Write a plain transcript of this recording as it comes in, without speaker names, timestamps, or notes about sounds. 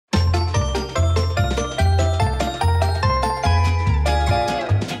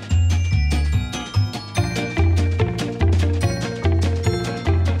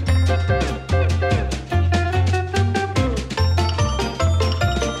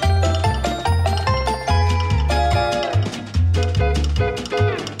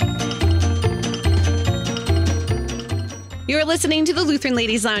You're listening to the Lutheran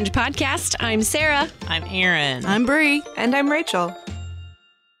Ladies Lounge podcast. I'm Sarah. I'm Erin. I'm Bree. And I'm Rachel.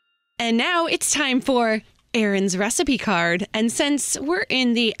 And now it's time for Erin's recipe card. And since we're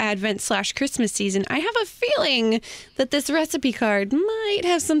in the Advent/Christmas season, I have a feeling that this recipe card might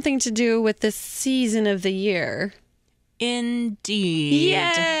have something to do with the season of the year. Indeed.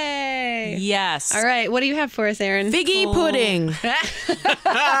 Yay! Yes. All right, what do you have for us, Erin? Figgy pudding.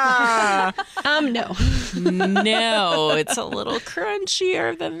 No. No, it's a little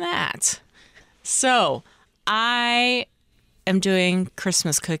crunchier than that. So, I am doing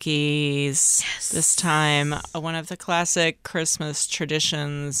Christmas cookies this time. One of the classic Christmas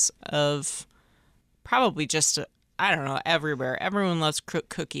traditions of probably just, I don't know, everywhere. Everyone loves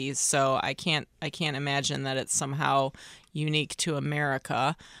cookies, so I can't imagine that it's somehow unique to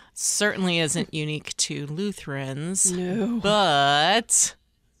America. Certainly isn't unique to Lutherans. No. But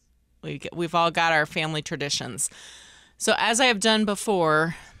we've all got our family traditions. So as I have done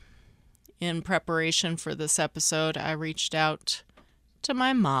before, in preparation for this episode, I reached out to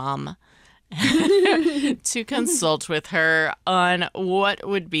my mom to consult with her on what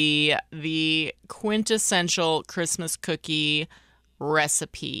would be the quintessential Christmas cookie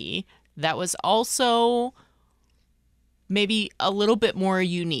recipe that was also maybe a little bit more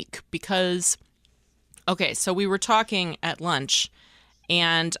unique because, okay, so we were talking at lunch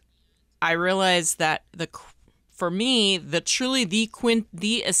and I realized that for me,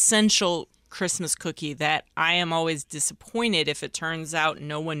 the essential Christmas cookie that I am always disappointed if it turns out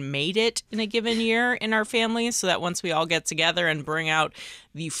no one made it in a given year in our family, so that once we all get together and bring out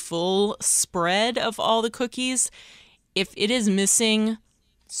the full spread of all the cookies, if it is missing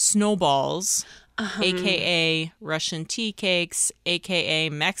snowballs, aka Russian tea cakes, aka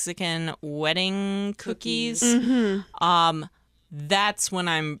Mexican wedding cookies, that's when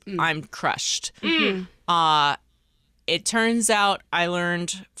I'm crushed. It turns out I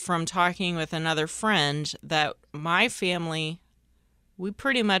learned from talking with another friend that my family, we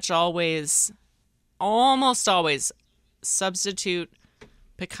pretty much almost always substitute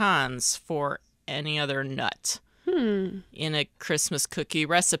pecans for any other nut in a Christmas cookie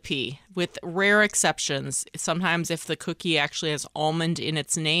recipe, with rare exceptions. Sometimes if the cookie actually has almond in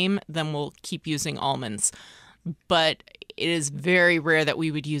its name, then we'll keep using almonds. But it is very rare that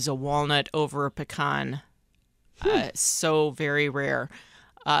we would use a walnut over a pecan. So very rare.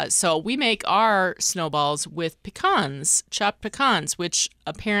 So we make our snowballs with pecans, chopped pecans, which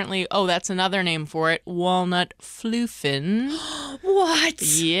apparently, that's another name for it, walnut fluffen. What?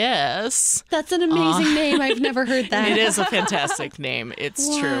 Yes. That's an amazing name. I've never heard that. It is a fantastic name. It's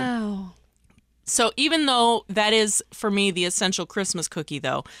true. Wow. So even though that is, for me, the essential Christmas cookie,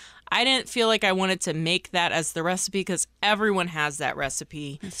 though, I didn't feel like I wanted to make that as the recipe because everyone has that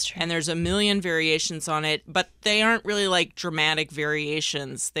recipe. That's true. And there's a million variations on it, but they aren't really like dramatic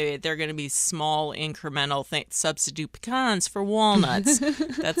variations. They're going to be small incremental things. Substitute pecans for walnuts.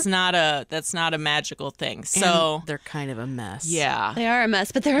 That's not a magical thing. So And they're kind of a mess. yeah, They are a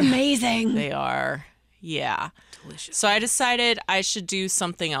mess, but they're amazing. they are. Yeah. Delicious. So I decided I should do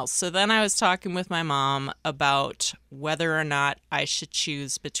something else. So then I was talking with my mom about whether or not I should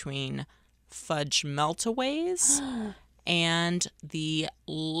choose between fudge meltaways and the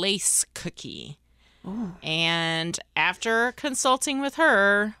lace cookie. Ooh. And after consulting with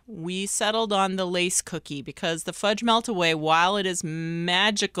her, we settled on the lace cookie because the fudge meltaway, while it is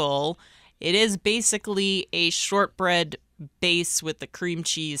magical, it is basically a shortbread base with the cream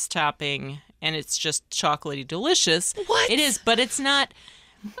cheese topping, and it's just chocolatey delicious. What? It is, but it's not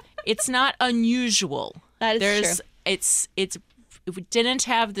unusual. That is true. It didn't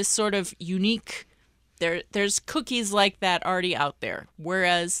have this sort of unique, there's cookies like that already out there.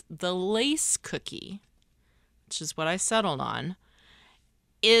 Whereas the lace cookie, which is what I settled on,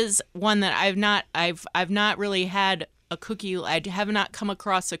 is one that I've not really had a cookie. I have not come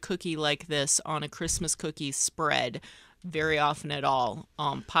across a cookie like this on a Christmas cookie spread very often at all,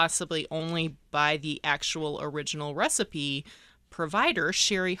 possibly only by the actual original recipe provider,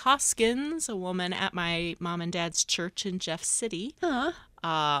 Sherry Hoskins, a woman at my mom and dad's church in Jeff City.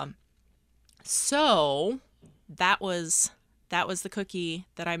 So that was the cookie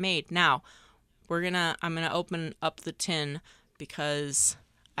that I made. Now I'm gonna open up the tin because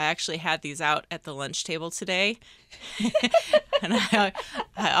I actually had these out at the lunch table today, and I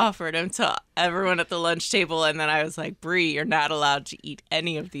offered them to everyone at the lunch table, and then I was like, Bree, you're not allowed to eat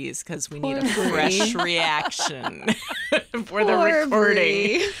any of these because we need a fresh reaction for the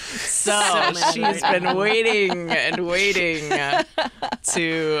recording. Bree. So she's been waiting and waiting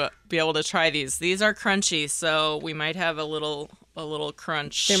to be able to try these. These are crunchy, so we might have a little a little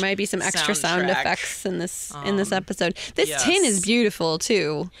crunch. There might be some extra sound soundtrack. effects in this episode. This yes. tin is beautiful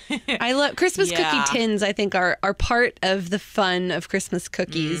too. I love Christmas Yeah. cookie tins. I think are part of the fun of Christmas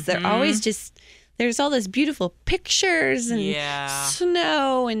cookies. They're always just there's all those beautiful pictures and Yeah.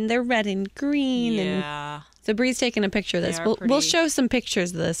 snow, and they're red and green. And Yeah. so Bree's taking a picture of this. They are We'll pretty. show some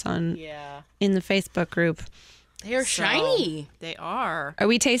pictures of this on Yeah. in the Facebook group. They're shiny. They are. Are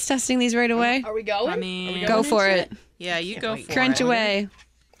we taste testing these right away? Are we going? I mean, Go for it. Yeah, you go for Crunch it. away.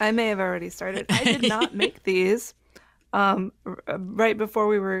 I may have already started. I did not make these. Right before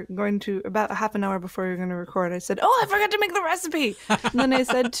we were going to, about half an hour before we were going to record, I said, "Oh, I forgot to make the recipe." And then I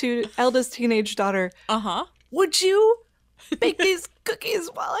said to eldest teenage daughter, Uh-huh. "Would you make these cookies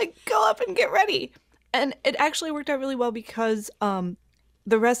while I go up and get ready?" And it actually worked out really well because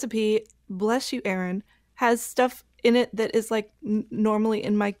the recipe, bless you, Erin, has stuff in it that is like normally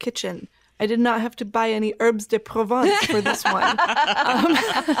in my kitchen. I did not have to buy any herbes de Provence for this one.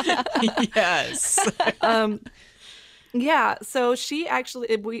 Yes. Yeah, so she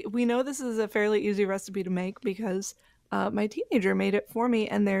actually, we know this is a fairly easy recipe to make because my teenager made it for me,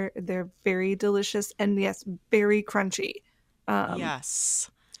 and they're very delicious and yes, very crunchy. Yes.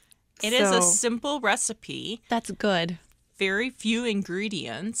 It is a so- simple recipe, That's good. very few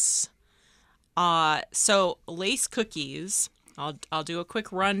ingredients. So lace cookies, I'll do a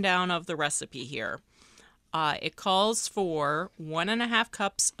quick rundown of the recipe here. It calls for 1.5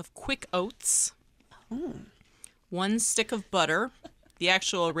 cups of quick oats, 1 stick of butter. The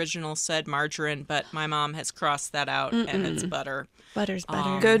actual original said margarine, but my mom has crossed that out and it's butter. Butter's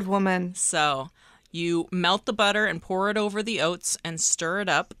better. Good woman. So you melt the butter and pour it over the oats and stir it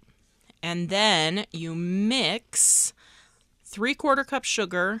up. And then you mix 3/4 cup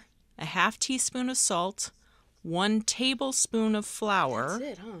sugar, a 1/2 teaspoon of salt, 1 tablespoon of flour,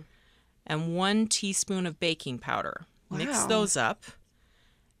 That's it, huh? and 1 teaspoon of baking powder. Mix Wow. those up.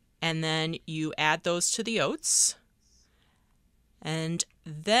 And then you add those to the oats. And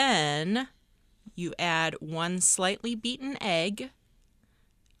then you add 1 slightly beaten egg.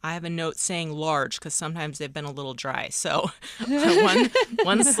 I have a note saying large because sometimes they've been a little dry. So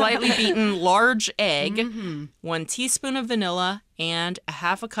one slightly beaten large egg, 1 teaspoon of vanilla, and a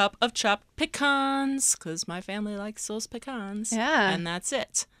 1/2 cup of chopped pecans because my family likes those pecans. Yeah. And that's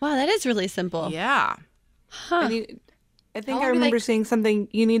it. Wow, that is really simple. Yeah. And I think long I do they- remember seeing something,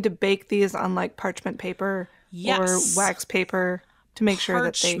 you need to bake these on like parchment paper Yes. or wax paper to make sure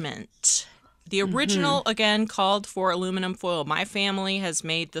that they... Parchment. The original, again, called for aluminum foil. My family has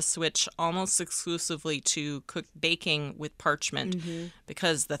made the switch almost exclusively to baking with parchment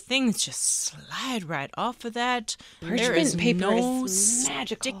because the things just slide right off of that. There Parchment is paper no is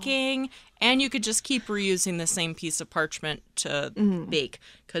magical. sticking. And you could just keep reusing the same piece of parchment to bake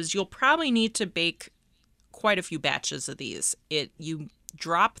because you'll probably need to bake quite a few batches of these. You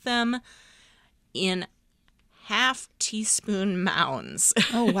drop them in 1/2 teaspoon mounds.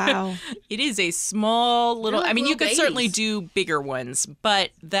 Oh, wow. It is a small little, They're like I mean, you little could certainly babies. do bigger ones, but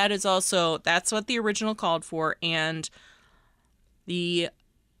that's what the original called for. And the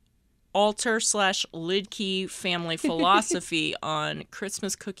altar/lid key family philosophy on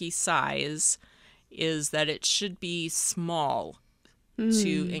Christmas cookie size is that it should be small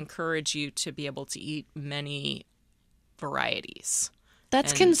to encourage you to be able to eat many varieties.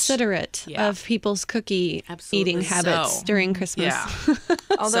 That's And- considerate yeah. of people's cookie Absolutely. eating habits So, during Christmas. Yeah.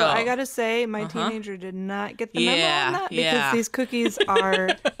 Although So- I gotta say, my teenager did not get the memo on that because Yeah. these cookies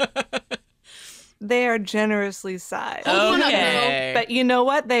are... They are generously sized. one up, Okay. But you know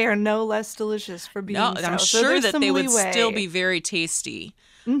what? They are no less delicious for being No, so. I'm So sure there's that some they would leeway. still be very tasty.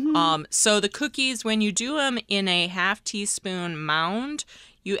 So the cookies, when you do them in a 1/2 teaspoon mound,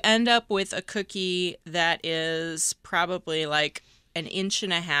 you end up with a cookie that is probably like 1.5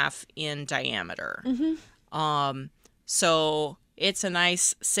 inches in diameter. So it's a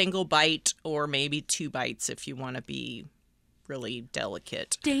nice single bite or maybe 2 bites if you want to be really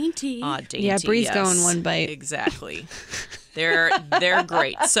delicate. Dainty. Dainty, Yeah, Bree's yes. going 1 bite. Exactly. They're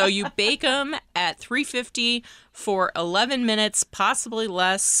great. So you bake them at 350 for 11 minutes, possibly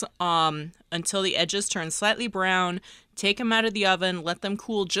less, until the edges turn slightly brown. Take them out of the oven, let them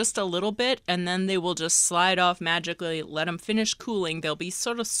cool just a little bit, and then they will just slide off magically. Let them finish cooling. They'll be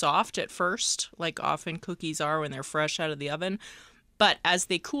sort of soft at first, like often cookies are when they're fresh out of the oven. But as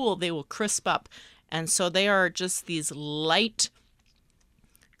they cool, they will crisp up. And so they are just these light,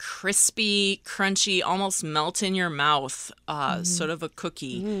 crispy, crunchy, almost melt in your mouth, sort of a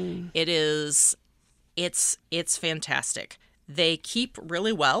cookie. It's fantastic. They keep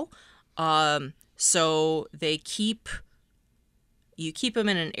really well. So you keep them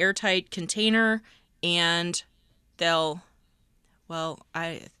in an airtight container and they'll Well,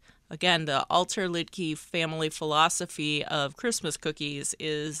 again, the Alter Lidke family philosophy of Christmas cookies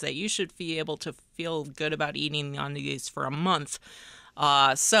is that you should be able to feel good about eating on these for a month.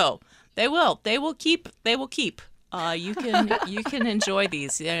 So they will keep. You can enjoy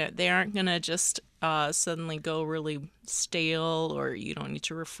these. They aren't gonna just suddenly go really stale, or you don't need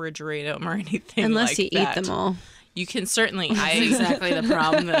to refrigerate them or anything. Unless like you that. eat them all. You can certainly. That's exactly the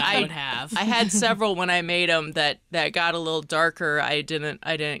problem that I would have. I had several when I made them that got a little darker. I didn't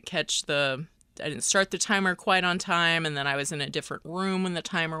start the timer quite on time, and then I was in a different room when the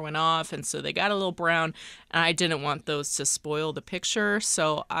timer went off, and so they got a little brown, and I didn't want those to spoil the picture,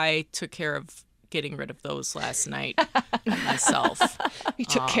 so I took care of getting rid of those last night myself. You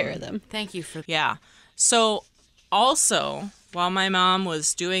took care of them. Thank you for Yeah. So also, while my mom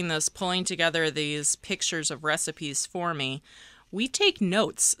was doing this, pulling together these pictures of recipes for me, we take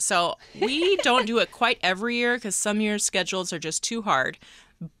notes. So we don't do it quite every year because some years schedules are just too hard.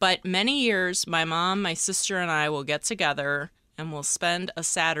 But many years, my mom, my sister, and I will get together and we'll spend a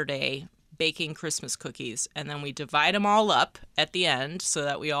Saturday baking Christmas cookies. And then we divide them all up at the end so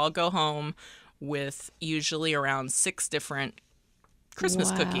that we all go home with usually around 6 different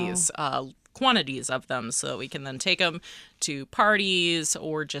Christmas cookies, quantities of them, so that we can then take them to parties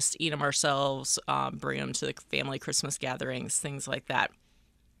or just eat them ourselves, bring them to the family Christmas gatherings, things like that.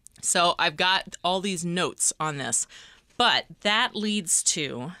 So I've got all these notes on this, but that leads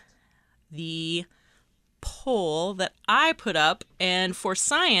to the poll that I put up, and for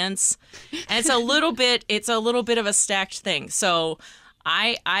science, and it's a little bit of a stacked thing. So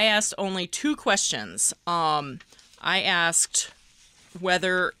I asked only 2 questions. I asked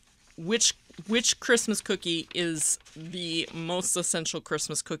which Christmas cookie is the most essential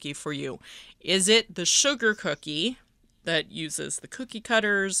Christmas cookie for you. Is it the sugar cookie that uses the cookie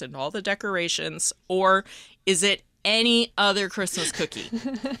cutters and all the decorations, or is it any other Christmas cookie?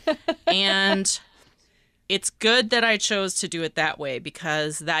 And it's good that I chose to do it that way,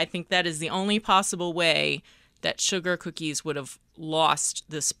 because I think that is the only possible way that sugar cookies would have lost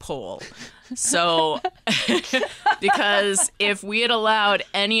this poll. So, because if we had allowed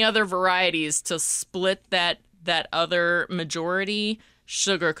any other varieties to split that other majority,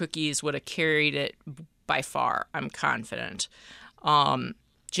 sugar cookies would have carried it by far, I'm confident.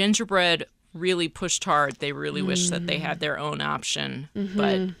 Gingerbread really pushed hard. They really wish that they had their own option,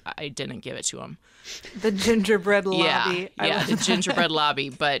 but I didn't give it to them. The gingerbread lobby. Yeah, the gingerbread lobby.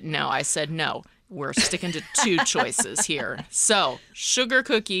 But no, I said no. We're sticking to 2 choices here. So, sugar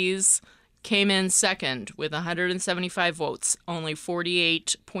cookies came in second with 175 votes, only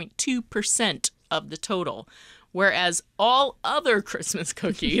 48.2% of the total. Whereas all other Christmas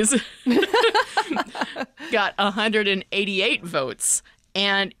cookies got 188 votes.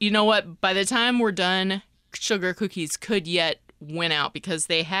 And you know what? By the time we're done, sugar cookies could yet win out, because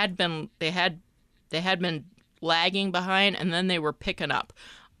they had been lagging behind, and then they were picking up.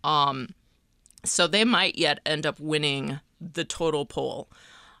 So they might yet end up winning the total poll.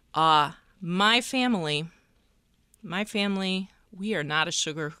 My family, we are not a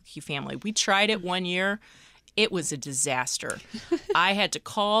sugar cookie family. We tried it one year. It was a disaster. I had to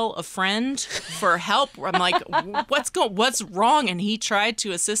call a friend for help. I'm like, what's wrong? And he tried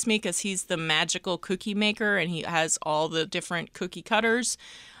to assist me because he's the magical cookie maker and he has all the different cookie cutters.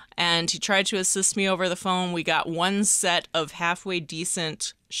 And he tried to assist me over the phone. We got one set of halfway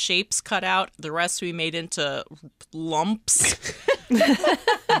decent shapes cut out. The rest we made into lumps.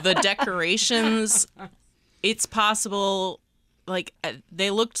 The decorations, it's possible, like, they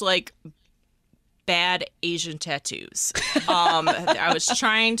looked like bad Asian tattoos. I was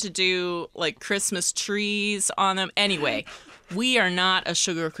trying to do, like, Christmas trees on them. Anyway, we are not a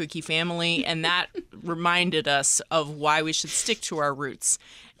sugar cookie family, and that reminded us of why we should stick to our roots.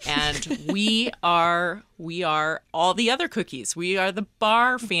 And we are all the other cookies. We are the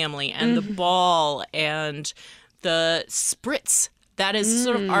bar family and the ball and the spritz. That is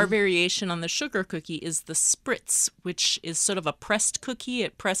sort of our variation on the sugar cookie, is the spritz, which is sort of a pressed cookie.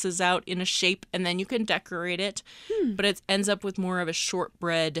 It presses out in a shape and then you can decorate it. But it ends up with more of a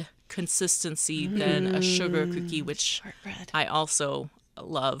shortbread consistency than a sugar cookie, which I also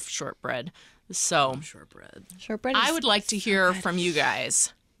love shortbread. So shortbread. Shortbread. I would like to hear from you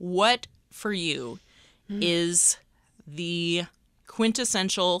guys. What for you is the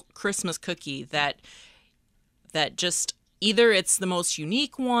quintessential Christmas cookie that just either it's the most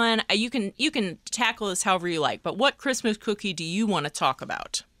unique one. You can tackle this however you like, but what Christmas cookie do you want to talk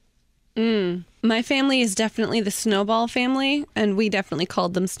about? My family is definitely the snowball family, and we definitely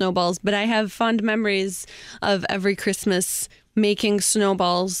called them snowballs, but I have fond memories of every Christmas making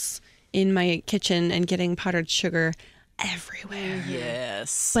snowballs in my kitchen and getting powdered sugar everywhere.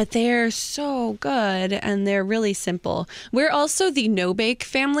 Yes. But they're so good and they're really simple. We're also the no-bake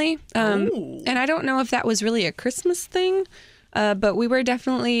family. And I don't know if that was really a Christmas thing, but we were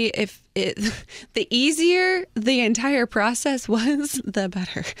definitely, the easier the entire process was, the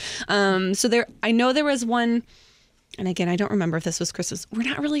better. So I know there was one, and again, I don't remember if this was Christmas. We're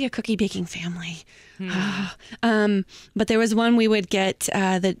not really a cookie baking family. But there was one we would get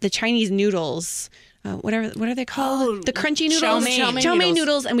the Chinese noodles. What are they called? The crunchy noodles? Chow mein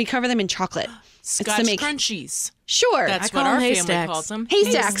noodles, and we cover them in chocolate. Scotch crunchies. Sure. That's what our family calls them.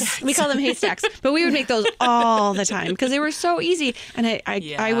 Haystacks. We call them haystacks. But we would make those all the time because they were so easy. And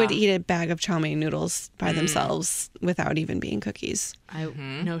I would eat a bag of chow mein noodles by themselves without even being cookies.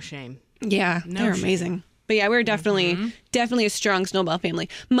 No shame. Yeah, they're amazing. But yeah, we're definitely a strong snowball family.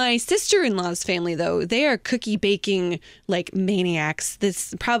 My sister-in-law's family, though, they are cookie baking like maniacs.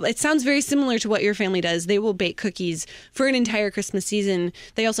 It sounds very similar to what your family does. They will bake cookies for an entire Christmas season.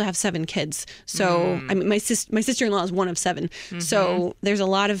 They also have 7 kids. So I mean, my sister-in-law is one of 7. So there's a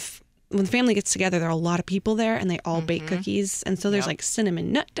lot of, when the family gets together, there are a lot of people there and they all bake cookies. And so there's like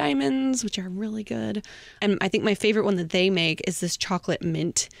cinnamon nut diamonds, which are really good. And I think my favorite one that they make is this chocolate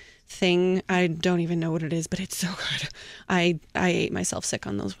mint thing. I don't even know what it is, but it's so good. I ate myself sick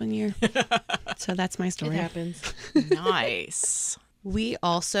on those one year. So that's my story. It happens. Nice. We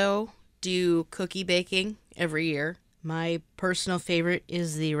also do cookie baking every year. My personal favorite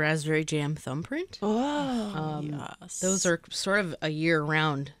is the raspberry jam thumbprint. Yes. Those are sort of a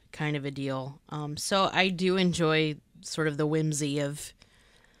year-round kind of a deal. So I do enjoy sort of the whimsy of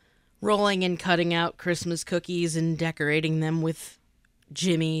rolling and cutting out Christmas cookies and decorating them with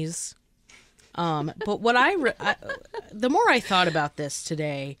jimmies. But what the more I thought about this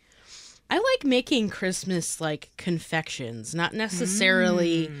today, I like making Christmas like confections, not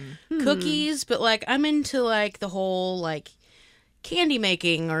necessarily cookies, but like I'm into like the whole like candy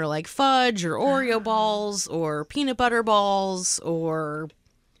making or like fudge or Oreo balls or peanut butter balls or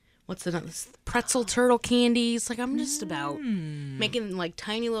what's the pretzel turtle candies. Like I'm just about making like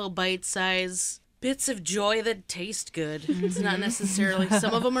tiny little bite-size bits of joy that taste good. It's not necessarily,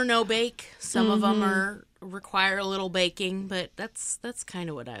 some of them are no bake, some of them require a little baking, but that's kind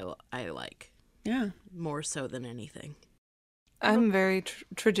of what I like. Yeah. More so than anything. I'm very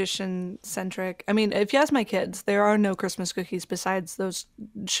tradition centric. I mean, if you ask my kids, there are no Christmas cookies besides those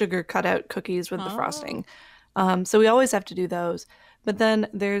sugar cutout cookies with the frosting. So we always have to do those. But then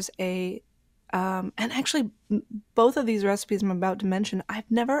there's and actually, both of these recipes I'm about to mention,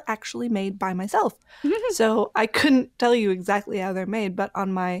 I've never actually made by myself. So I couldn't tell you exactly how they're made. But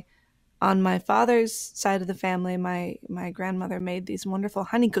on my father's side of the family, my grandmother made these wonderful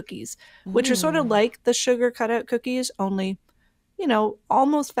honey cookies, which are sort of like the sugar cutout cookies, only,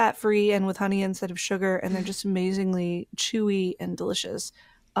 almost fat-free and with honey instead of sugar. And they're just amazingly chewy and delicious.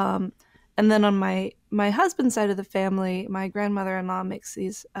 And then on my husband's side of the family, my grandmother-in-law makes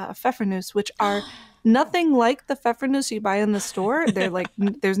these pfefferneuse, which are nothing like the pfefferneuse you buy in the store. They're like,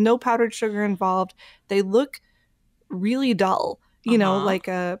 there's no powdered sugar involved. They look really dull, like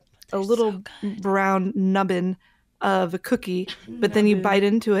a little brown nubbin of a cookie, but then you bite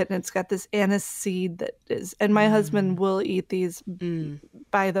into it and it's got this anise seed that is, and my husband will eat these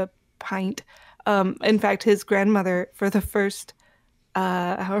by the pint. In fact, his grandmother, for the first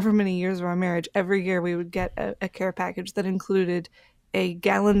however many years of our marriage, every year we would get a care package that included a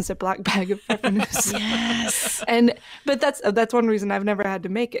gallon Ziploc bag of pfefferneuse. Yes. But that's one reason I've never had to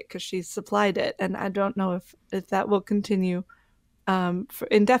make it, because she supplied it, and I don't know if that will continue for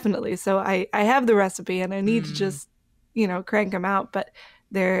indefinitely. So I have the recipe and I need to just crank them out. But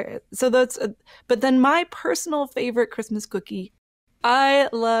but then my personal favorite Christmas cookie, I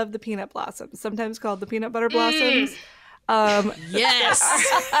love the peanut blossoms, sometimes called the peanut butter blossoms. Yes.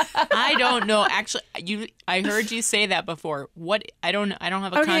 I don't know. Actually, I heard you say that before. What? I don't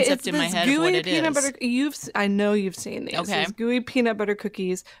have a concept in my head of what it is. Butter, I know you've seen these. Okay. These gooey peanut butter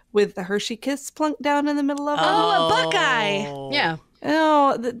cookies with the Hershey Kiss plunked down in the middle of them. Oh, a Buckeye. Yeah.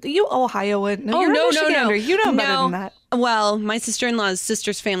 Oh, you Ohioan. No, you're a Michigander. You know better than that. Well, my sister-in-law's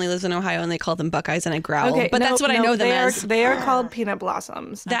sister's family lives in Ohio, and they call them Buckeyes, and I growl. Okay, but that's what I know them as. They are called peanut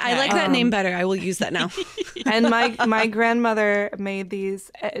blossoms. I like that name better. I will use that now. And my grandmother made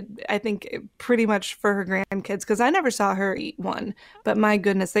these, I think, pretty much for her grandkids, because I never saw her eat one. But my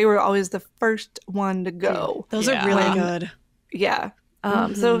goodness, they were always the first one to go. Those are really good. Yeah.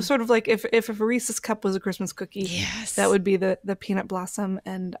 So sort of like if a Reese's cup was a Christmas cookie, yes, that would be the peanut blossom,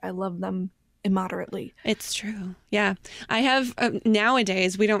 and I love them immoderately. It's true. Yeah. I have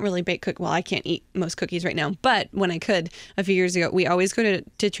nowadays we don't really bake well, I can't eat most cookies right now, but when I could a few years ago, we always go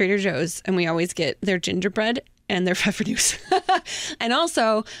to Trader Joe's and we always get their gingerbread, and their pfefferneuse. And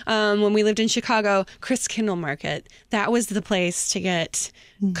also, when we lived in Chicago, Christkindl Market, that was the place to get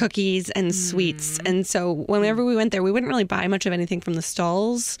cookies and sweets. And so whenever we went there, we wouldn't really buy much of anything from the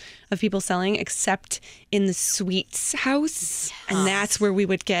stalls of people selling, except in the sweets house. And that's where we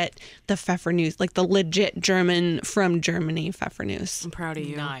would get the pfefferneuse, like the legit German from Germany pfefferneuse. I'm proud of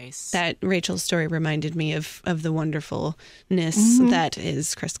you. Nice. That Rachel's story reminded me of the wonderfulness that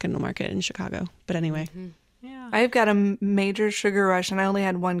is Christkindl Market in Chicago. But anyway. Yeah. I've got a major sugar rush, and I only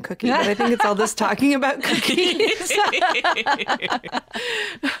had one cookie, but I think it's all this talking about cookies.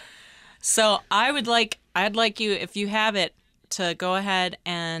 So I'd like you, if you have it, to go ahead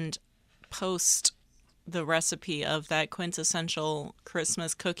and post the recipe of that quintessential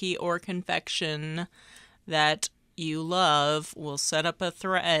Christmas cookie or confection that you love. We'll set up a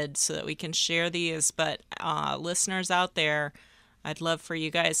thread so that we can share these. But listeners out there, I'd love for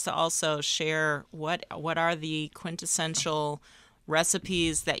you guys to also share what are the quintessential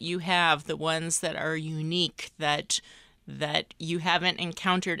recipes that you have, the ones that are unique, that you haven't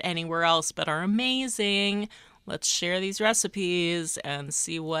encountered anywhere else but are amazing. Let's share these recipes and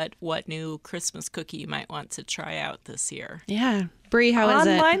see what new Christmas cookie you might want to try out this year. Yeah. Brie, how is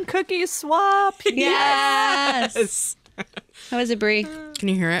it? Online cookie swap. Yes. How is it, Brie? Can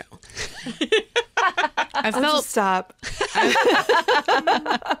you hear it? I'll just stop.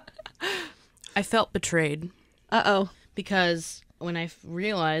 I felt betrayed Uh-oh. because when I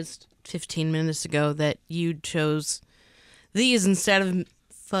realized 15 minutes ago that you chose these instead of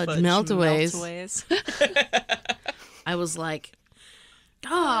fudge meltaways, I was like,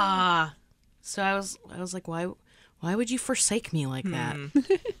 So I was like, why would you forsake me like that?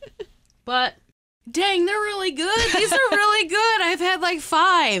 But dang, they're really good. These are really good. I've had like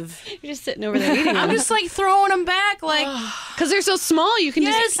 5. You're just sitting over there eating them. I'm just like throwing them back, like Because they're so small, you can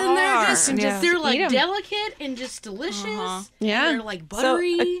yes, just... and they're just they're Eat like 'em. delicate and just delicious. Yeah. And they're like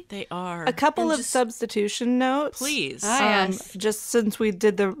buttery. They are. A couple And of just- substitution notes. Please. Yes. Just since we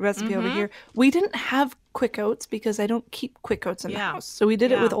did the recipe over here, we didn't have quick oats because I don't keep quick oats in the house. So we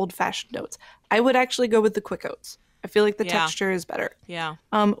did it with old-fashioned oats. I would actually go with the quick oats. I feel like the texture is better. Yeah.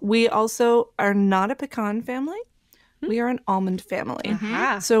 We also are not a pecan family. We are an almond family.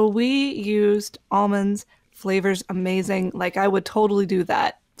 So we used almonds, flavors amazing. Like I would totally do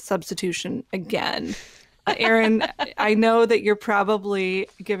that substitution again. Erin, I know that you're probably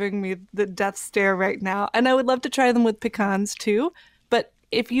giving me the death stare right now, and I would love to try them with pecans too. But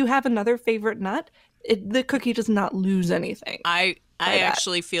if you have another favorite nut, the cookie does not lose anything. I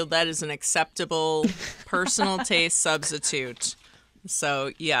actually feel that is an acceptable personal taste substitute.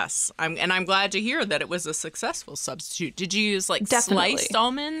 So yes, I'm glad to hear that it was a successful substitute. Did you use like sliced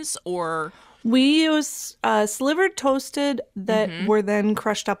almonds or? We use slivered toasted that were then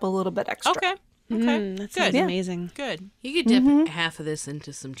crushed up a little bit extra. Okay. That sounds amazing. Good. You could dip half of this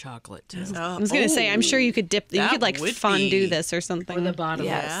into some chocolate too. I was going to say, I'm sure you could dip... You that could like would fondue be- this or something. Or the bottom.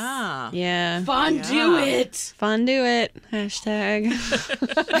 Yes. Yeah. Yeah. Fondue it. Fondue it. Hashtag.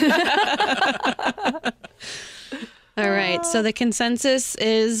 All right. So the consensus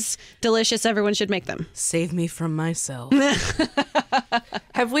is delicious. Everyone should make them. Save me from myself.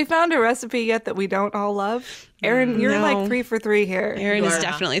 Have we found a recipe yet that we don't all love? Erin, you're No. like 3 for 3 here. Erin is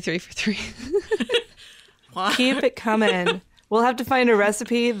definitely 3 for 3. Keep it coming. We'll have to find a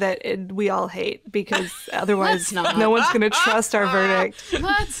recipe that we all hate because otherwise no one's going to trust our verdict.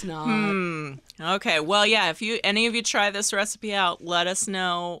 Let's not. Okay. Well, yeah. If any of you try this recipe out, let us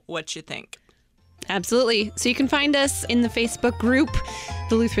know what you think. Absolutely. So you can find us in the Facebook group,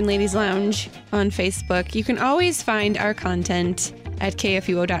 the Lutheran Ladies Lounge on Facebook. You can always find our content at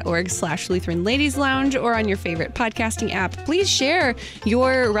kfuo.org/Lutheran Ladies Lounge or on your favorite podcasting app. Please share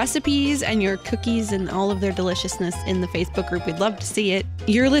your recipes and your cookies and all of their deliciousness in the Facebook group. We'd love to see it.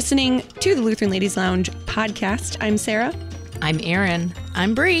 You're listening to the Lutheran Ladies Lounge podcast. I'm Sarah. I'm Erin.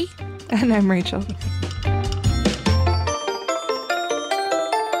 I'm Brie. And I'm Rachel.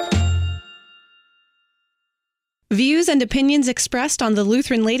 Views and opinions expressed on the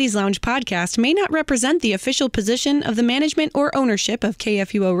Lutheran Ladies Lounge podcast may not represent the official position of the management or ownership of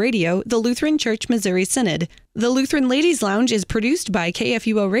KFUO Radio, the Lutheran Church Missouri Synod. The Lutheran Ladies Lounge is produced by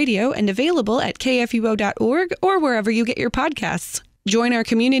KFUO Radio and available at kfuo.org or wherever you get your podcasts. Join our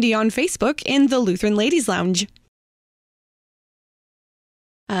community on Facebook in the Lutheran Ladies Lounge.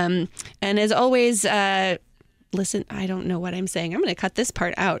 And as always, listen, I don't know what I'm saying. I'm going to cut this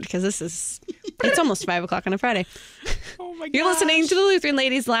part out because it's almost 5 o'clock on a Friday. Oh my god. You're listening to the Lutheran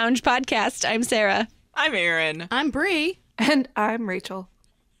Ladies Lounge podcast. I'm Sarah. I'm Erin. I'm Brie. And I'm Rachel.